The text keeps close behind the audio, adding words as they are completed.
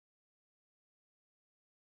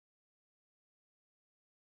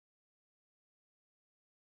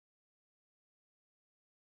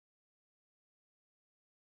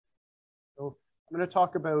I'm going to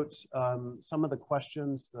talk about some of the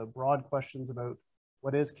questions, the broad questions about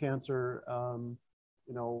what is cancer,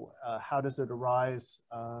 how does it arise,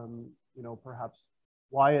 perhaps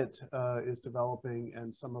why it is developing,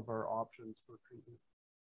 and some of our options for treatment.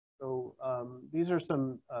 So these are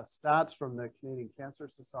some stats from the Canadian Cancer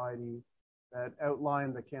Society that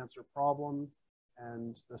outline the cancer problem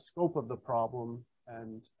and the scope of the problem,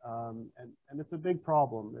 and it's a big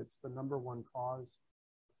problem. It's the #1 cause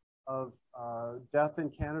of death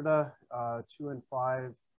in Canada. 2 in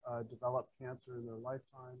 5 develop cancer in their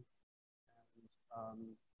lifetime,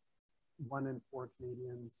 and 1 in 4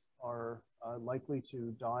 Canadians are likely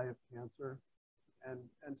to die of cancer.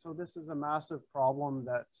 And so this is a massive problem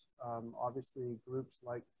that obviously groups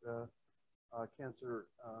like the Cancer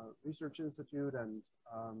Research Institute and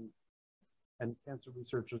cancer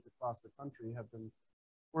researchers across the country have been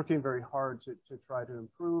working very hard to try to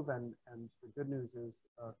improve. And the good news is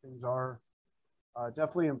things are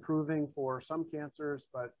definitely improving for some cancers,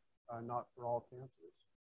 but not for all cancers.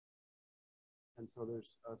 And so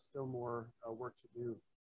there's still more work to do.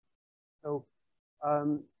 So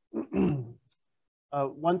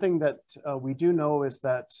one thing that we do know is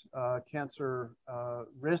that cancer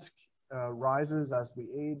risk rises as we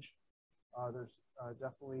age. There's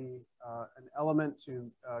definitely an element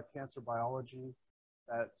to cancer biology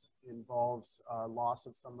that involves loss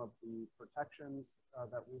of some of the protections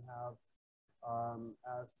that we have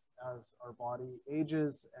as our body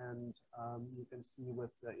ages. And you can see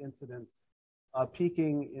with the incidence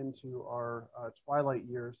peaking into our twilight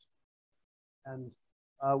years. And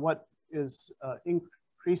what is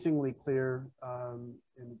increasingly clear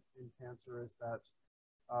in cancer is that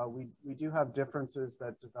we do have differences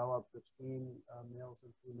that develop between males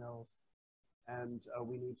and females, and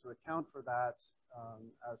we need to account for that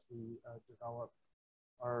as we develop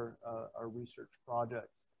our research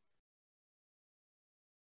projects.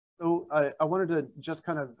 So I wanted to just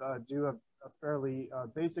kind of do a fairly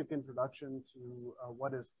basic introduction to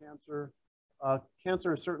what is cancer.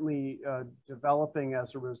 Cancer is certainly developing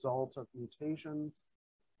as a result of mutations,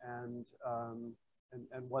 and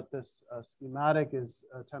what this schematic is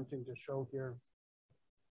attempting to show here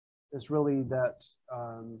is really that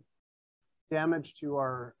damage to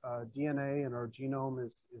our DNA and our genome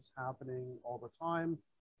is happening all the time.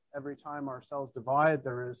 Every time our cells divide,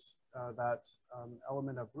 there is that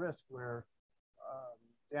element of risk where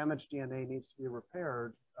damaged DNA needs to be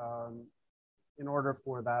repaired in order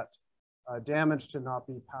for that damage to not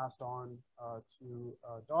be passed on to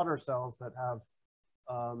daughter cells that have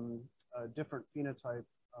a different phenotype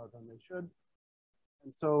than they should.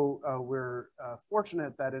 And so we're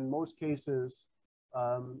fortunate that in most cases,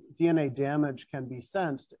 DNA damage can be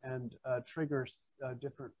sensed and triggers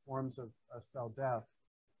different forms of cell death.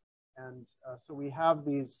 And so we have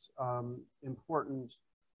these important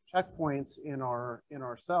checkpoints in our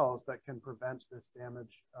cells that can prevent this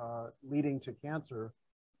damage leading to cancer.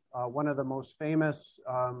 One of the most famous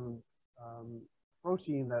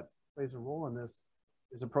protein that plays a role in this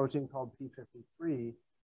is a protein called P53.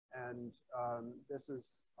 And this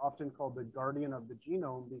is often called the guardian of the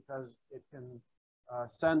genome because it can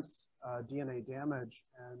sense DNA damage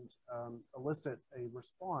and elicit a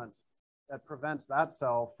response that prevents that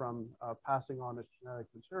cell from passing on its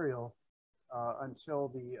genetic material until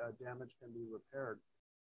the damage can be repaired.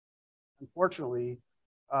 Unfortunately,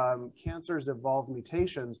 cancers involve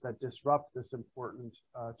mutations that disrupt this important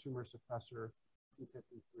tumor suppressor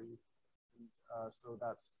P53. And, so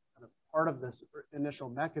that's kind of part of this initial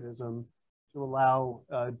mechanism to allow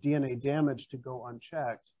DNA damage to go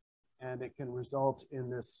unchecked. And it can result in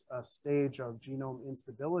this stage of genome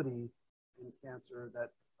instability in cancer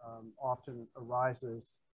that often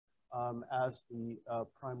arises as the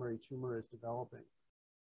primary tumor is developing.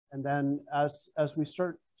 And then as we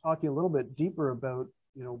start talking a little bit deeper about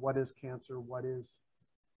what is cancer, what is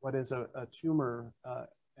a tumor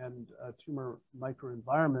and a tumor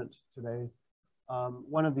microenvironment today,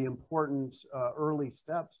 one of the important early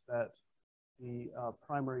steps that the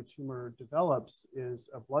primary tumor develops is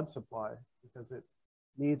a blood supply, because it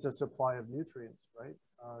needs a supply of nutrients, right,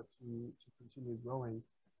 to continue growing.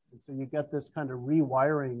 And so you get this kind of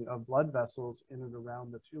rewiring of blood vessels in and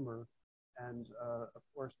around the tumor. And of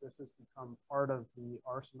course, this has become part of the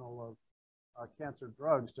arsenal of cancer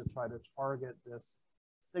drugs to try to target this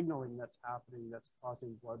signaling that's happening that's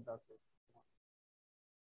causing blood vessels.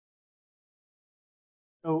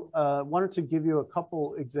 So I wanted to give you a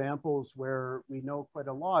couple examples where we know quite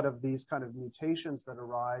a lot of these kind of mutations that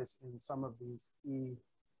arise in some of these key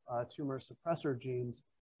tumor suppressor genes.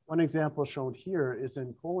 One example shown here is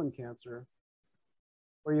in colon cancer,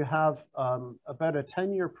 where you have about a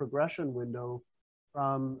 10-year progression window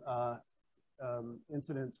from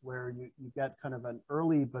incidents where you get kind of an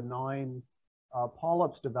early benign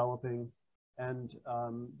polyps developing. And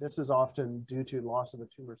this is often due to loss of a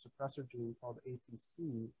tumor suppressor gene called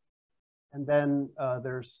APC. And then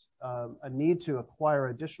there's a need to acquire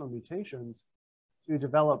additional mutations to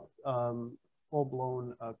develop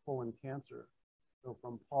full-blown colon cancer. So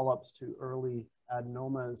from polyps to early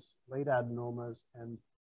adenomas, late adenomas, and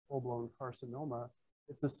full-blown carcinoma,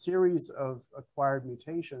 it's a series of acquired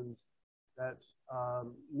mutations that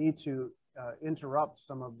need to interrupt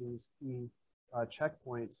some of these key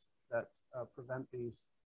checkpoints that prevent these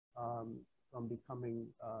from becoming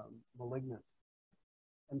malignant.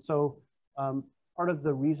 And so part of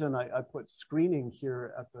the reason I put screening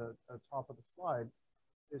here at the top of the slide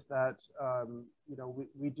is that you know,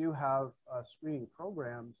 we do have screening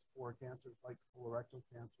programs for cancers like colorectal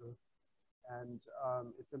cancer, and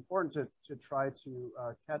it's important to try to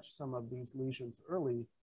catch some of these lesions early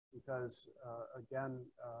because again,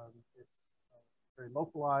 it's very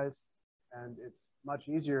localized, and it's much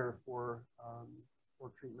easier for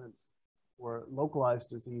treatments for localized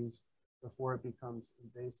disease before it becomes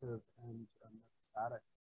invasive and metastatic.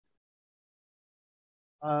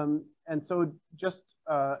 And so just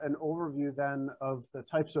an overview then of the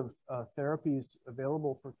types of therapies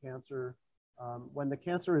available for cancer. When the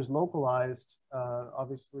cancer is localized,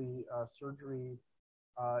 obviously surgery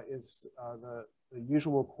is the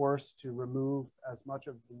usual course to remove as much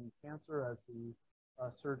of the cancer as the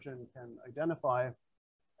surgeon can identify,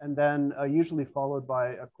 and then usually followed by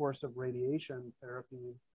a course of radiation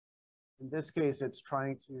therapy. In this case, it's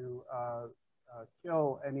trying to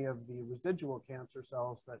kill any of the residual cancer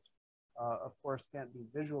cells that, of course, can't be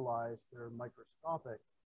visualized. They're microscopic.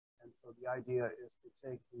 And so the idea is to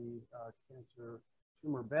take the cancer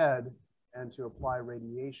tumor bed and to apply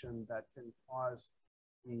radiation that can cause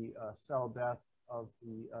the cell death of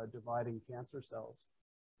the dividing cancer cells.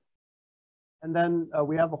 And then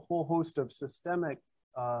we have a whole host of systemic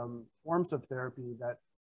forms of therapy that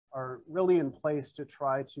are really in place to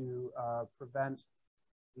try to prevent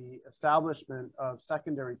the establishment of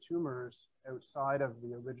secondary tumors outside of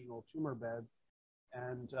the original tumor bed.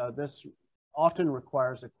 And this often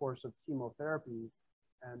requires a course of chemotherapy.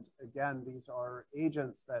 And again, these are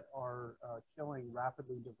agents that are killing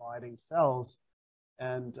rapidly dividing cells.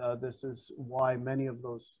 And this is why many of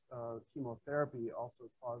those chemotherapy also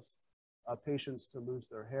cause patients to lose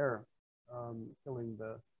their hair, killing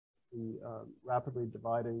the rapidly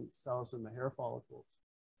dividing cells in the hair follicles.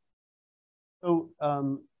 So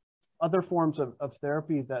other forms of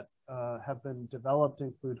therapy that have been developed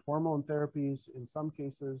include hormone therapies in some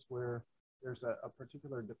cases where there's a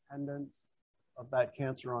particular dependence of that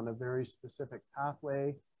cancer on a very specific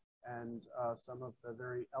pathway, and some of the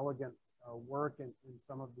very elegant work in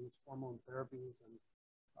some of these hormone therapies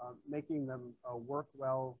and making them work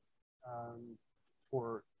well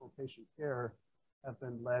for patient care have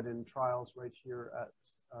been led in trials right here at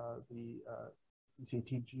the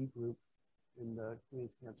CCTG group in the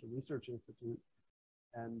Queen's Cancer Research Institute.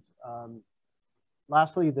 And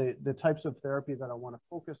lastly, the types of therapy that I want to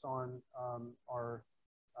focus on are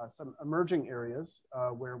some emerging areas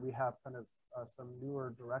where we have kind of some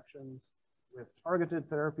newer directions with targeted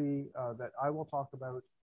therapy that I will talk about,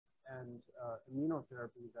 and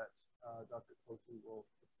immunotherapy that Dr. Cote will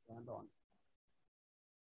expand on.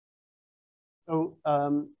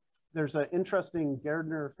 So there's an interesting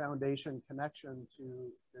Gairdner Foundation connection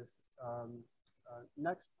to this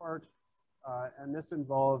next part, and this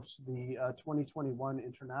involves the 2021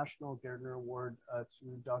 International Gairdner Award to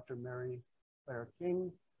Dr. Mary Claire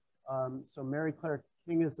King. So Mary Claire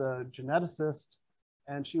King is a geneticist,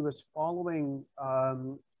 and she was following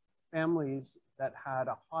families that had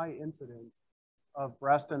a high incidence of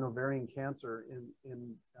breast and ovarian cancer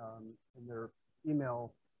in their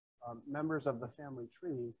female members of the family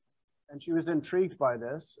tree. And she was intrigued by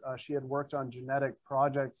this. She had worked on genetic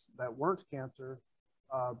projects that weren't cancer,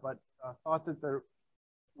 but thought that there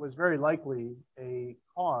was very likely a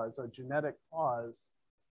cause, a genetic cause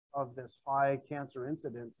of this high cancer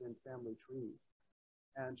incidence in family trees.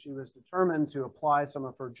 And she was determined to apply some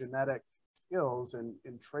of her genetic skills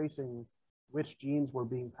in tracing which genes were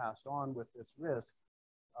being passed on with this risk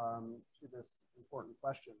to this important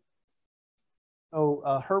question. So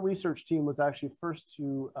her research team was actually first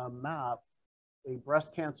to map a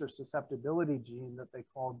breast cancer susceptibility gene that they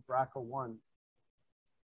called BRCA1.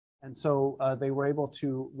 And so they were able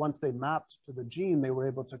to, once they mapped to the gene, they were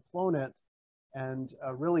able to clone it, and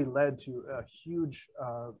really led to a huge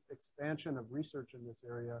expansion of research in this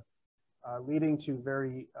area, leading to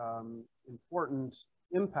very important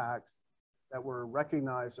impacts that were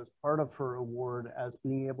recognized as part of her award as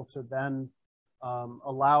being able to then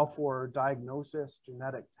allow for diagnosis,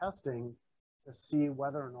 genetic testing to see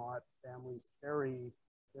whether or not families carry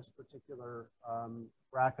this particular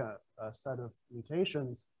BRCA set of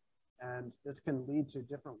mutations. And this can lead to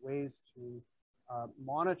different ways to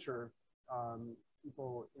monitor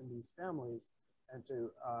people in these families and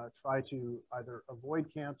to try to either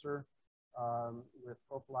avoid cancer with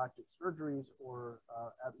prophylactic surgeries or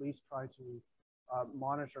at least try to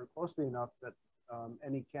monitor closely enough that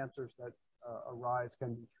any cancers that arise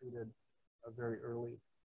can be treated very early.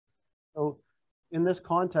 So in this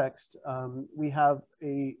context, we have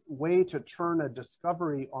a way to turn a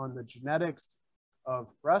discovery on the genetics of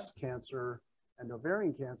breast cancer and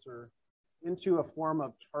ovarian cancer into a form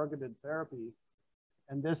of targeted therapy.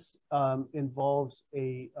 And this involves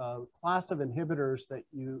a class of inhibitors that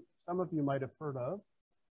some of you might have heard of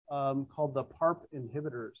called the PARP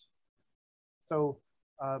inhibitors. So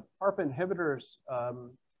PARP inhibitors,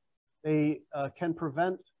 they can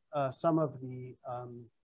prevent some of the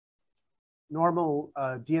normal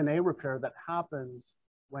DNA repair that happens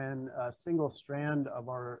when a single strand of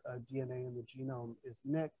our DNA in the genome is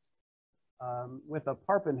nicked. With a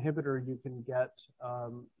PARP inhibitor, you can get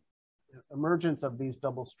emergence of these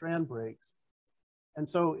double strand breaks. And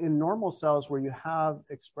so in normal cells where you have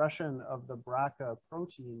expression of the BRCA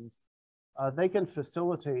proteins, they can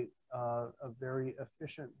facilitate a very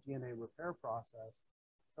efficient DNA repair process.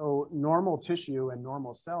 So normal tissue and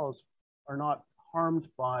normal cells are not harmed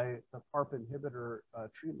by the PARP inhibitor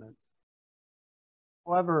treatments.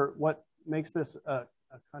 However, what makes this a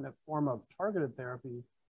kind of form of targeted therapy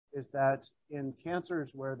is that in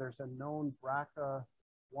cancers where there's a known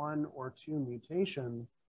BRCA1 or 2 mutation,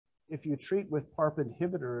 if you treat with PARP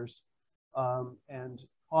inhibitors and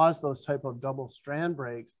cause those type of double strand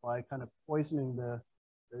breaks by kind of poisoning the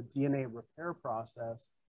DNA repair process,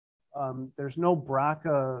 there's no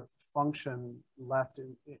BRCA function left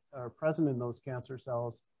or present in those cancer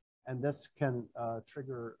cells, and this can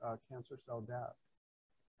trigger cancer cell death.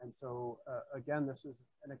 And so again, this is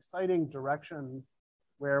an exciting direction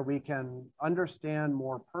where we can understand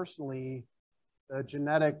more personally the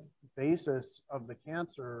genetic basis of the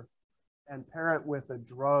cancer and pair it with a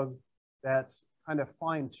drug that's kind of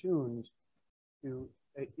fine-tuned to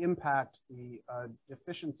impact the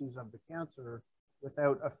deficiencies of the cancer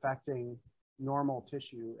without affecting normal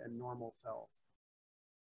tissue and normal cells.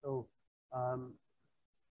 So,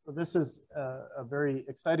 so this is a very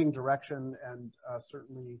exciting direction, and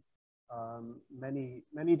certainly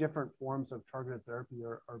many different forms of targeted therapy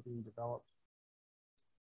are being developed.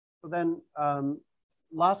 So then,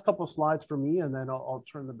 last couple of slides for me, and then I'll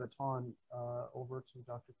turn the baton over to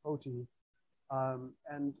Dr. Cote.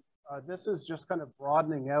 This is just kind of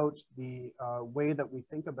broadening out the way that we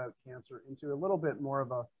think about cancer into a little bit more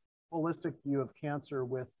of a holistic view of cancer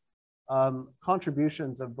with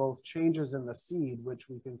contributions of both changes in the seed, which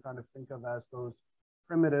we can kind of think of as those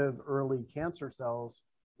primitive early cancer cells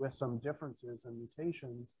with some differences and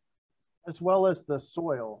mutations, as well as the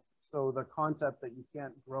soil. So the concept that you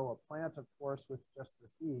can't grow a plant, of course, with just the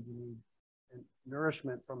seed, you need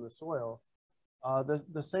nourishment from the soil.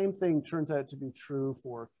 The same thing turns out to be true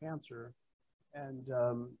for cancer. And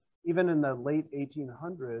even in the late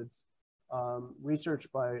 1800s, research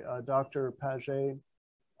by Dr. Paget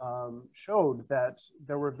showed that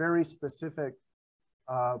there were very specific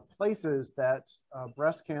places that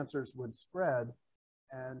breast cancers would spread.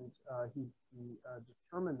 And he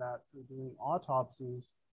determined that through doing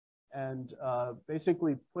autopsies and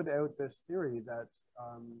basically put out this theory that,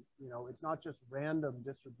 you know, it's not just random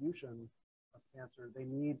distribution of cancer. They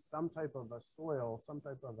need some type of a soil, some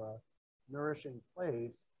type of a nourishing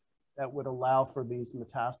place that would allow for these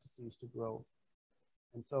metastases to grow.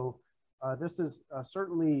 And so this has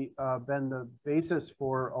certainly been the basis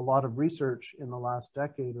for a lot of research in the last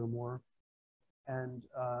decade or more. And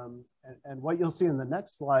what you'll see in the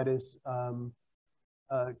next slide is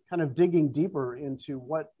kind of digging deeper into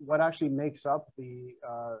what actually makes up the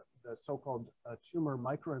so-called tumor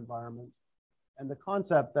microenvironment. And the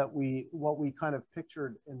concept that what we kind of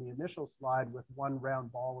pictured in the initial slide with one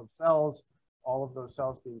round ball of cells, all of those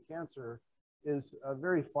cells being cancer, is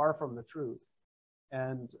very far from the truth.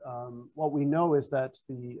 And what we know is that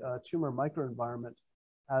the tumor microenvironment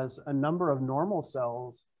has a number of normal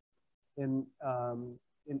cells. In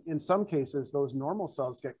some cases, those normal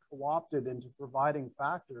cells get co-opted into providing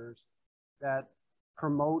factors that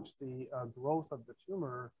promote the growth of the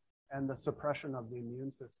tumor and the suppression of the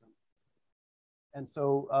immune system. And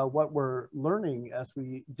so what we're learning as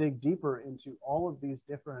we dig deeper into all of these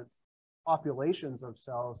different populations of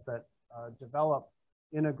cells that develop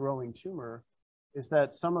in a growing tumor is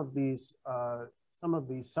that some of these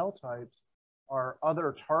cell types are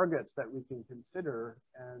other targets that we can consider,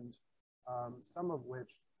 and some of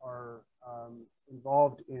which are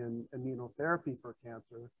involved in immunotherapy for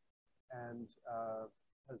cancer, and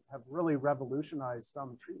have really revolutionized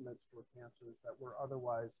some treatments for cancers that were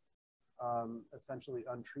otherwise essentially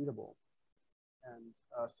untreatable.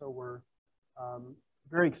 And so we're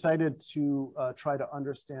very excited to try to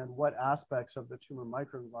understand what aspects of the tumor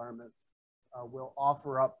microenvironment will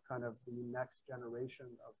offer up kind of the next generation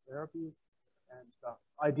of therapy, and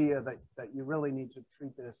the idea that you really need to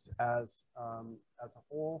treat this as a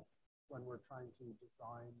whole when we're trying to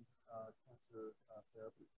design cancer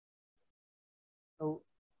therapy. So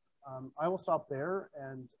I will stop there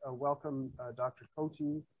and welcome Dr.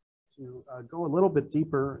 Koti to go a little bit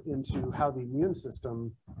deeper into how the immune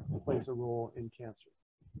system plays a role in cancer.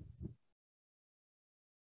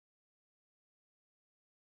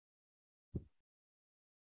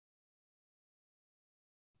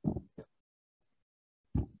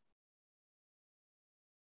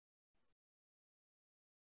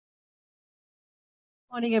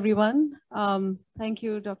 Morning, everyone. Thank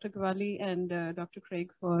you, Dr. Gawali and Dr.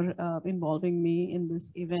 Craig for involving me in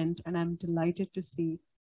this event. And I'm delighted to see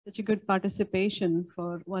such a good participation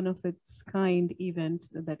for one of its kind event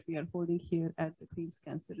that we are holding here at the Queen's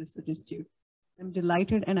Cancer Research Institute. I'm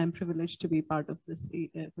delighted and I'm privileged to be part of this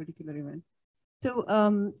particular event. So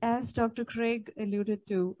as Dr. Craig alluded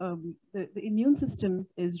to, the immune system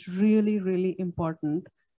is really, really important,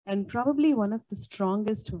 and probably one of the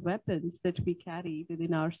strongest weapons that we carry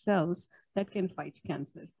within ourselves that can fight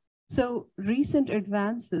cancer. So recent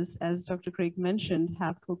advances, as Dr. Craig mentioned,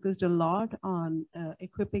 have focused a lot on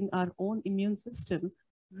equipping our own immune system,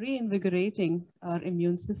 reinvigorating our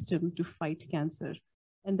immune system to fight cancer.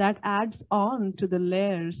 And that adds on to the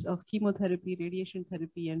layers of chemotherapy, radiation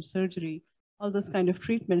therapy, and surgery, all those kind of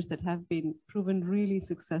treatments that have been proven really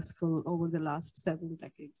successful over the last several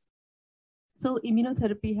decades. So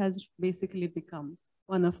immunotherapy has basically become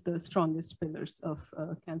one of the strongest pillars of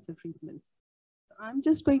cancer treatments. I'm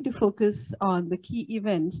just going to focus on the key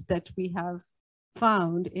events that we have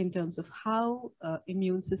found in terms of how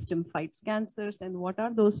immune system fights cancers, and what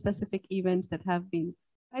are those specific events that have been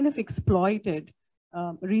kind of exploited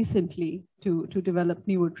recently to develop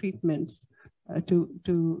newer treatments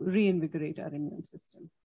to reinvigorate our immune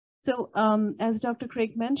system. So as Dr.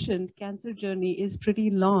 Craig mentioned, cancer journey is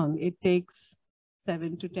pretty long. It takes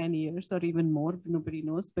 7 to 10 years or even more, nobody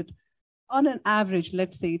knows, but on an average,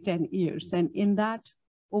 let's say 10 years. And in that,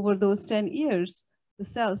 over those 10 years, the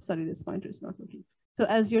cells, sorry, this pointer is not working. So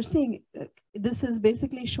as you're seeing, this is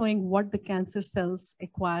basically showing what the cancer cells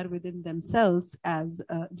acquire within themselves as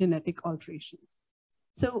genetic alterations.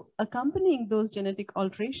 So accompanying those genetic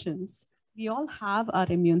alterations, we all have our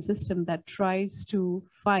immune system that tries to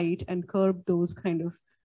fight and curb those kind of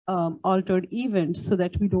altered events so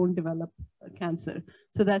that we don't develop cancer.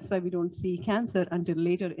 So that's why we don't see cancer until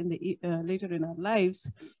later in our lives.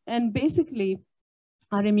 And basically,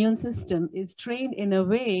 our immune system is trained in a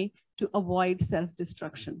way to avoid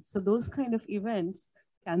self-destruction. So those kind of events,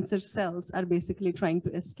 cancer cells are basically trying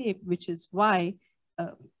to escape, which is why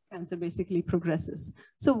cancer basically progresses.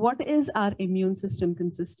 So what is our immune system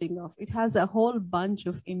consisting of? It has a whole bunch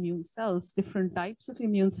of immune cells, different types of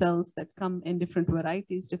immune cells that come in different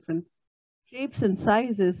varieties, different shapes and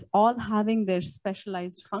sizes, all having their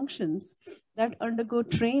specialized functions that undergo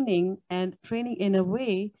training, and training in a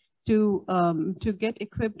way to get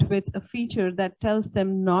equipped with a feature that tells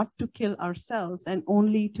them not to kill our cells and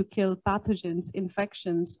only to kill pathogens,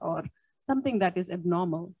 infections, or something that is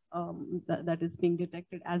abnormal, that is being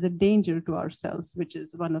detected as a danger to our cells, which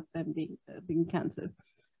is one of them being cancer.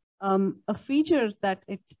 A feature that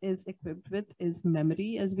it is equipped with is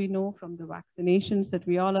memory, as we know from the vaccinations that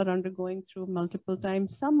we all are undergoing through multiple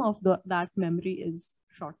times. Some of that memory is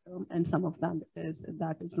short-term, and some of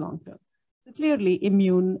that is long-term. So clearly,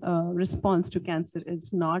 immune response to cancer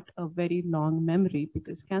is not a very long memory,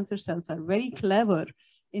 because cancer cells are very clever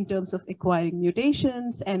in terms of acquiring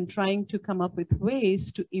mutations and trying to come up with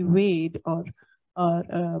ways to evade or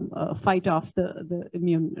fight off the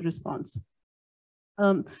immune response.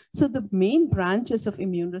 So the main branches of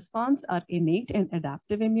immune response are innate and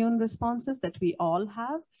adaptive immune responses that we all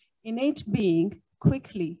have. Innate being quick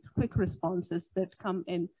responses that come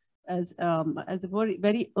in as a very,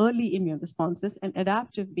 very early immune responses, and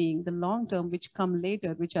adaptive being the long term, which come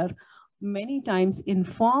later, which are many times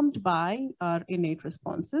informed by our innate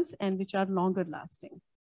responses and which are longer lasting.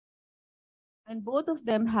 And both of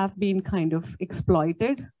them have been kind of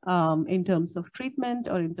exploited in terms of treatment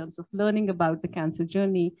or in terms of learning about the cancer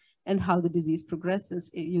journey and how the disease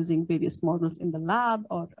progresses using various models in the lab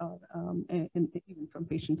or even from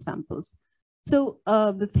patient samples. So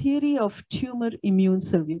the theory of tumor immune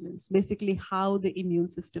surveillance, basically how the immune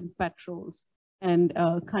system patrols and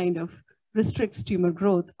kind of restricts tumor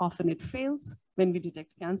growth. Often it fails when we detect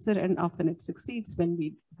cancer, and often it succeeds when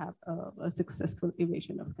we have a successful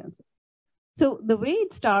evasion of cancer. So the way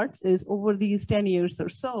it starts is over these 10 years or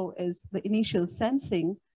so is the initial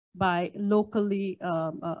sensing by locally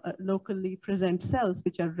present cells,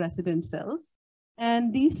 which are resident cells.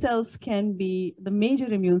 And these cells can be, the major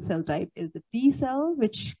immune cell type is the T cell,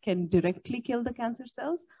 which can directly kill the cancer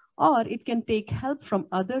cells, or it can take help from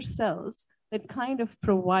other cells that kind of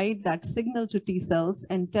provide that signal to T cells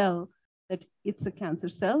and tell that it's a cancer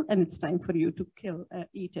cell and it's time for you to kill,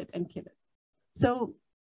 eat it and kill it. So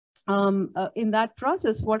in that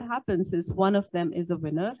process, what happens is one of them is a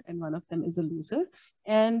winner and one of them is a loser.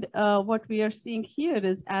 And what we are seeing here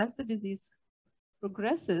is as the disease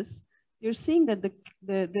progresses, you're seeing that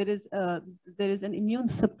there is an immune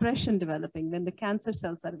suppression developing when the cancer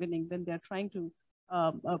cells are winning, when they're trying to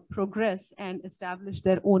progress and establish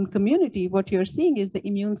their own community. What you're seeing is the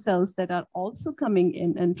immune cells that are also coming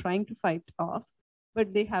in and trying to fight off,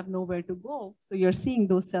 but they have nowhere to go. So you're seeing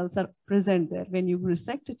those cells are present there. When you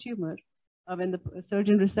resect a tumor, when the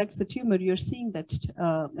surgeon resects the tumor, you're seeing that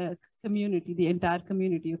community, the entire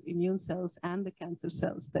community of immune cells and the cancer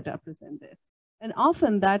cells that are present there. And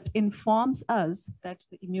often that informs us that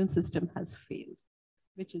the immune system has failed,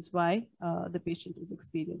 which is why the patient is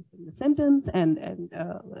experiencing the symptoms and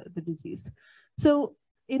the disease. So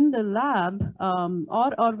in the lab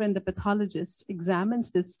or when the pathologist examines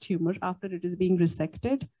this tumor after it is being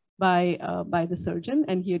resected by the surgeon,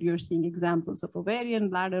 and here you're seeing examples of ovarian,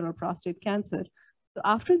 bladder, or prostate cancer. So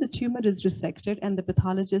after the tumor is resected and the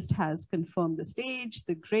pathologist has confirmed the stage,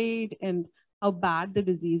 the grade, and how bad the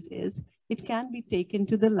disease is, it can be taken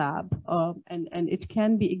to the lab and it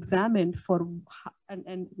can be examined for,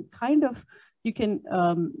 and kind of, you can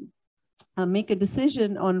make a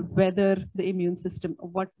decision on whether the immune system,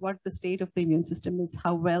 what the state of the immune system is,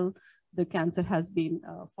 how well the cancer has been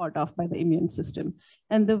fought off by the immune system.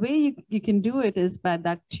 And the way you can do it is by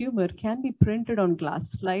that tumor can be printed on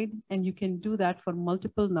glass slide, and you can do that for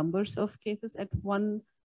multiple numbers of cases at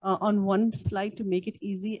on one slide to make it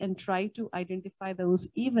easy and try to identify those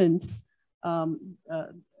events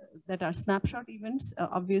that are snapshot events,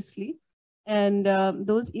 obviously, and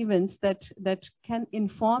those events that can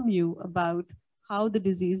inform you about how the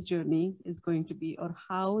disease journey is going to be or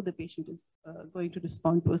how the patient is going to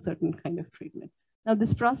respond to a certain kind of treatment. Now,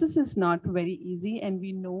 this process is not very easy, and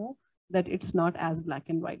we know that it's not as black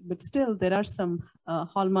and white, but still there are some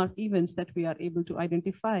hallmark events that we are able to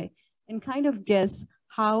identify and kind of guess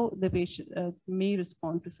how the patient may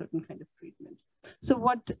respond to certain kind of treatment. So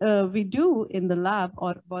what we do in the lab,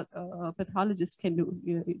 or what a pathologist can do,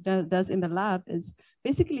 does in the lab, is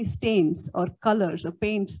basically stains or colors or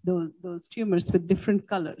paints those tumors with different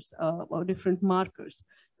colors or different markers.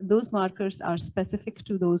 Those markers are specific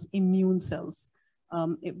to those immune cells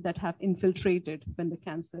that have infiltrated when the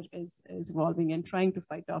cancer is evolving and trying to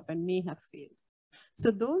fight off and may have failed.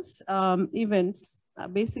 So those events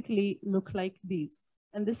basically look like these.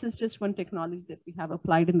 And this is just one technology that we have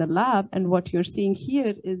applied in the lab. And what you're seeing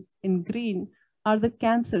here is in green are the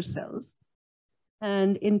cancer cells,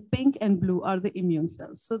 and in pink and blue are the immune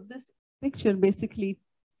cells. So this picture basically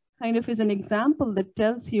kind of is an example that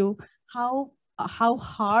tells you how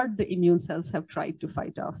hard the immune cells have tried to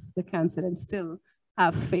fight off the cancer and still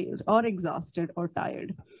have failed or exhausted or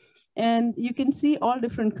tired. And you can see all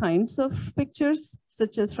different kinds of pictures,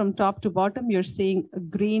 such as from top to bottom, you're seeing a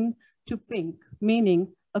green to pink, meaning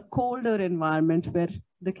a colder environment where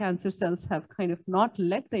the cancer cells have kind of not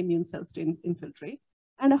let the immune cells to infiltrate,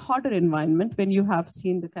 and a hotter environment when you have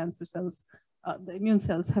seen the cancer cells, the immune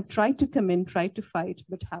cells have tried to come in, tried to fight,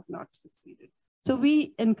 but have not succeeded. So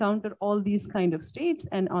we encounter all these kind of states,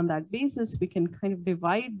 and on that basis, we can kind of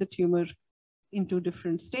divide the tumor into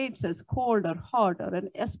different states as cold or hot or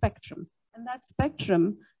a spectrum. And that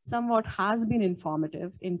spectrum somewhat has been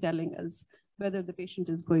informative in telling us whether the patient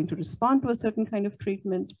is going to respond to a certain kind of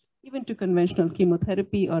treatment, even to conventional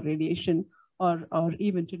chemotherapy or radiation, or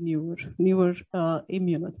even to newer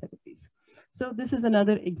immunotherapies. So this is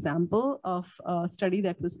another example of a study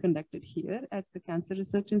that was conducted here at the Cancer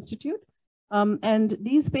Research Institute. And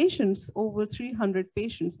these patients, over 300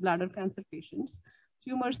 patients, bladder cancer patients,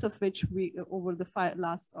 tumors of which we, over the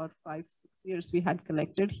last 5-6 years, we had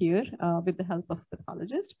collected here with the help of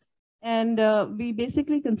pathologists. And we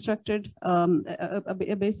basically constructed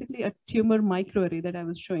basically a tumor microarray that I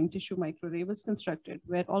was showing, tissue microarray was constructed,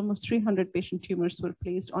 where almost 300 patient tumors were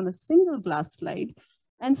placed on a single glass slide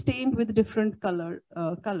and stained with different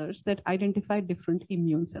colors that identify different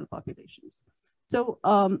immune cell populations. So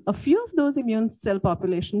a few of those immune cell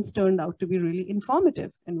populations turned out to be really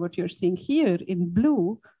informative. And what you're seeing here in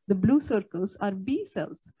blue, the blue circles are B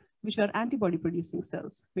cells, which are antibody producing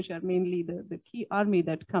cells, which are mainly the key army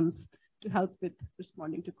that comes to help with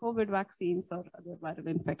responding to COVID vaccines or other viral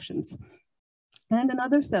infections. And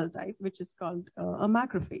another cell type, which is called a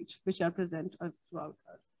macrophage, which are present throughout.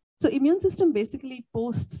 So immune system basically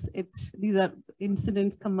posts it. These are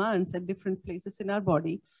incident commands at different places in our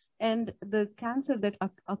body. And the cancer that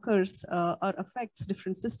occurs or affects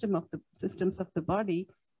different systems of the body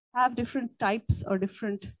have different types or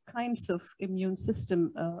different kinds of immune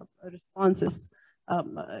system responses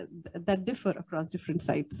that differ across different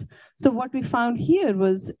sites. So what we found here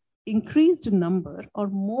was increased number or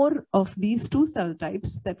more of these two cell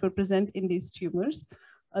types that were present in these tumors.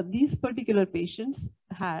 These particular patients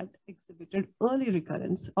had exhibited early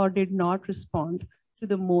recurrence or did not respond to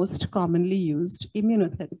the most commonly used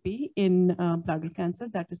immunotherapy in bladder cancer,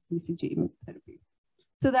 that is BCG immunotherapy.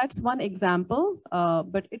 So that's one example,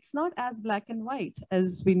 but it's not as black and white.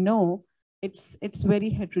 As we know, it's very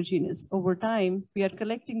heterogeneous. Over time, we are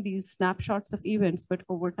collecting these snapshots of events, but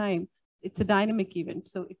over time, it's a dynamic event,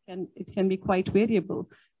 so it can be quite variable.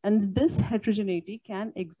 And this heterogeneity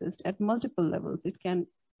can exist at multiple levels. It can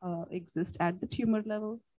exist at the tumor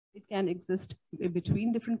level. It can exist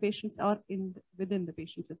between different patients or within the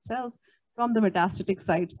patients itself, from the metastatic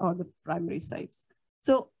sites or the primary sites.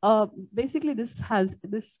 So basically, this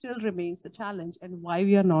still remains a challenge, and why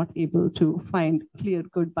we are not able to find clear,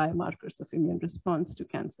 good biomarkers of immune response to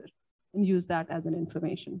cancer and use that as an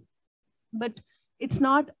information. But it's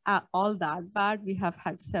not all that bad. We have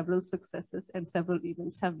had several successes, and several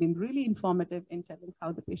events have been really informative in telling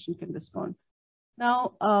how the patient can respond.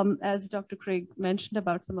 Now, as Dr. Craig mentioned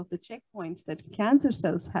about some of the checkpoints that cancer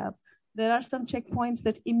cells have, there are some checkpoints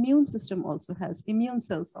that immune system also has, immune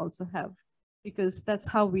cells also have, because that's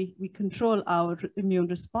how we control our immune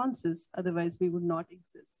responses. Otherwise, we would not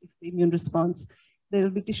exist. If the immune response, there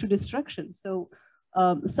will be tissue destruction. So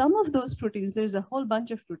some of those proteins, there's a whole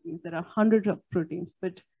bunch of proteins. There are hundreds of proteins,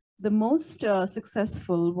 but the most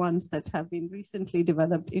successful ones that have been recently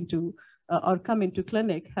developed into or come into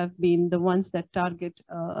clinic have been the ones that target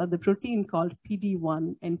the protein called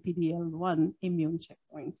PD-1 and PD-L1 immune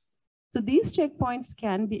checkpoints. So these checkpoints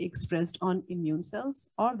can be expressed on immune cells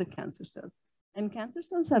or the cancer cells. And cancer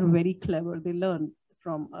cells are very clever. They learn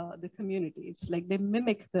from the community. It's like they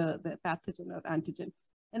mimic the pathogen or antigen.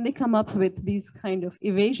 And they come up with these kind of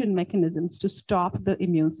evasion mechanisms to stop the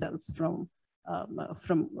immune cells from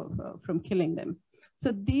killing them.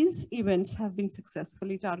 So these events have been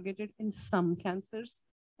successfully targeted in some cancers,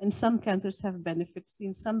 and some cancers have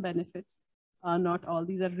seen some benefits, not all.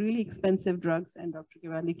 These are really expensive drugs, and Dr.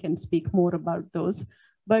 Gairdner can speak more about those.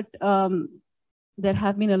 But there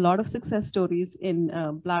have been a lot of success stories in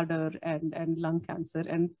bladder and lung cancer,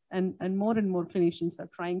 and more clinicians are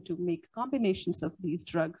trying to make combinations of these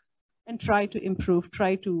drugs and try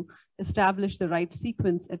to establish the right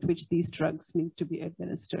sequence at which these drugs need to be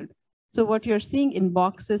administered. So what you're seeing in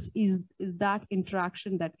boxes is that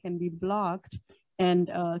interaction that can be blocked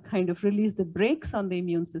and kind of release the brakes on the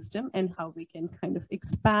immune system, and how we can kind of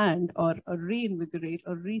expand or reinvigorate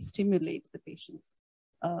or re-stimulate the patient's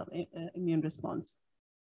immune response.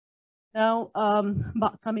 Now,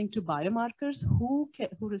 coming to biomarkers, who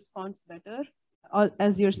responds better?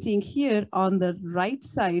 As you're seeing here on the right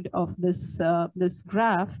side of this this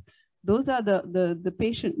graph, those are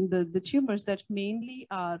the tumors that mainly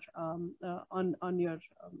are on your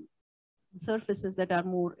surfaces that are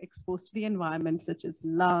more exposed to the environment, such as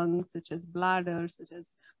lungs, such as bladder, such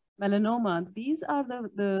as melanoma. These are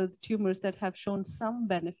the tumors that have shown some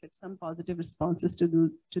benefit, some positive responses to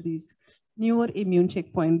these newer immune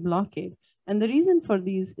checkpoint blockade. And the reason for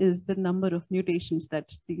these is the number of mutations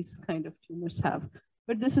that these kind of tumors have.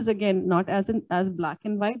 But this is, again, not as black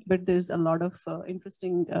and white, but there's a lot of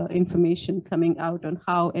interesting information coming out on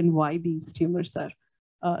how and why these tumors are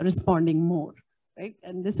responding more, right?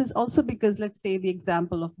 And this is also because, let's say the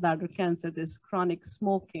example of bladder cancer, there's chronic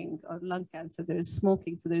smoking, or lung cancer, there's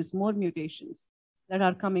smoking, so there's more mutations that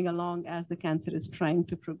are coming along as the cancer is trying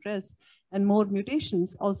to progress. And more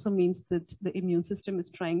mutations also means that the immune system is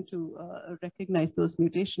trying to recognize those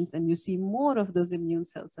mutations, and you see more of those immune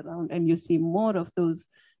cells around, and you see more of those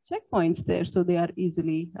checkpoints there, so they are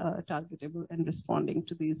easily targetable and responding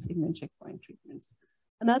to these immune checkpoint treatments.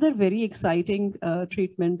 Another very exciting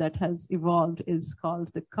treatment that has evolved is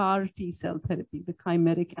called the CAR T cell therapy, the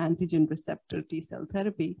chimeric antigen receptor T cell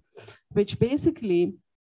therapy, which basically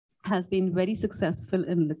has been very successful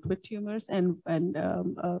in liquid tumors, and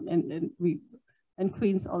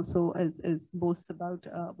Queen's also is boasts about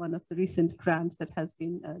one of the recent grants that has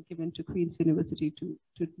been given to Queen's University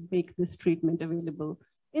to make this treatment available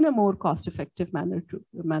in a more cost-effective manner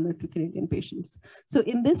to Canadian patients. So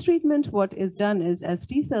in this treatment, what is done is, as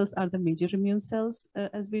T cells are the major immune cells,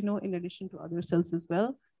 as we know, in addition to other cells as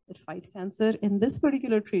well that fight cancer, in this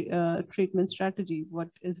particular treatment strategy, what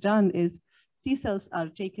is done is T cells are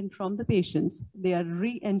taken from the patients, they are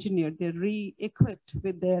re-engineered, they're re-equipped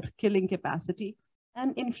with their killing capacity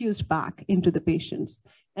and infused back into the patients.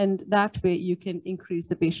 And that way you can increase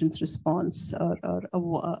the patient's response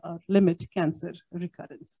or limit cancer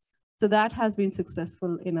recurrence. So that has been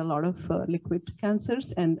successful in a lot of liquid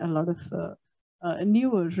cancers, and a lot of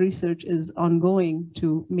newer research is ongoing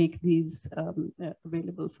to make these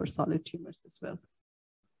available for solid tumors as well.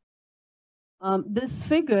 This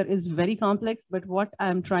figure is very complex, but what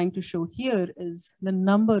I'm trying to show here is the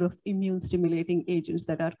number of immune stimulating agents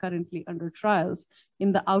that are currently under trials.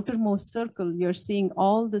 In the outermost circle, you're seeing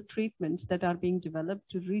all the treatments that are being developed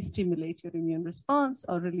to re-stimulate your immune response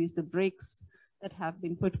or release the brakes that have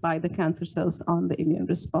been put by the cancer cells on the immune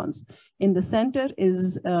response. In the center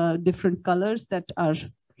is different colors that are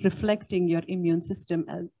reflecting your immune system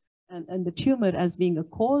and the tumor as being a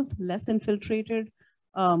cold, less infiltrated,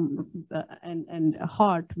 and a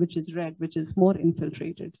heart, which is red, which is more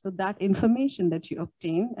infiltrated. So that information that you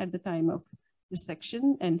obtain at the time of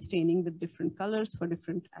resection and staining with different colors for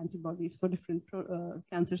different antibodies for different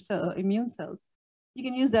cancer cell, immune cells, you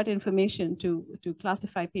can use that information to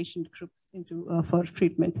classify patient groups into for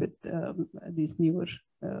treatment with these newer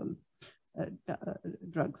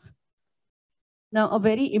drugs. Now, a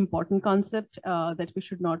very important concept that we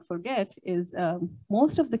should not forget is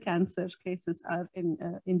most of the cancer cases are in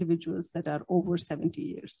individuals that are over 70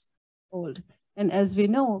 years old. And as we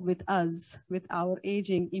know, with us, with our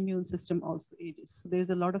aging, immune system also ages. So there's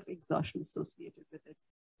a lot of exhaustion associated with it,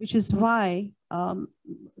 which is why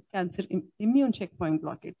cancer immune checkpoint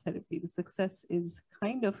blockade therapy, the success is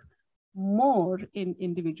kind of more in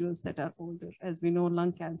individuals that are older. As we know,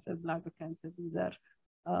 lung cancer, bladder cancer, these are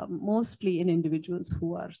mostly in individuals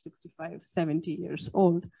who are 65, 70 years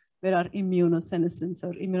old, where our immunosenescence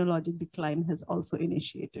or immunologic decline has also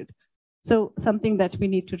initiated. So something that we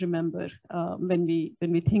need to remember when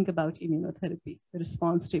we think about immunotherapy, the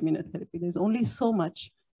response to immunotherapy, there's only so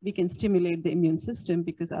much we can stimulate the immune system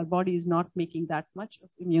because our body is not making that much of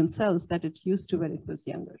immune cells that it used to when it was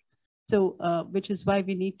younger. So, which is why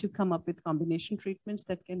we need to come up with combination treatments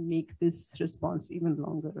that can make this response even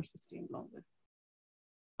longer or sustain longer.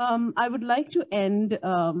 I would like to end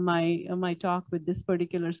my talk with this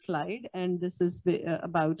particular slide, and this is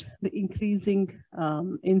about the increasing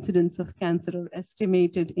incidence of cancer or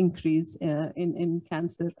estimated increase in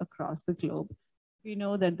cancer across the globe. We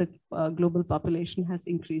know that the global population has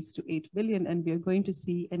increased to 8 billion, and we are going to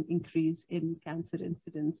see an increase in cancer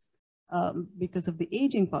incidence because of the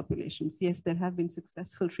aging populations. Yes, there have been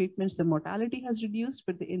successful treatments. The mortality has reduced,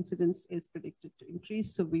 but the incidence is predicted to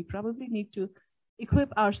increase. So we probably need to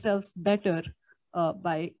equip ourselves better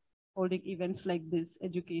by holding events like this,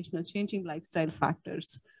 educational, changing lifestyle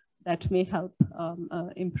factors that may help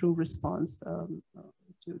improve response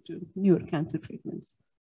to newer cancer treatments.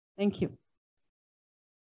 Thank you.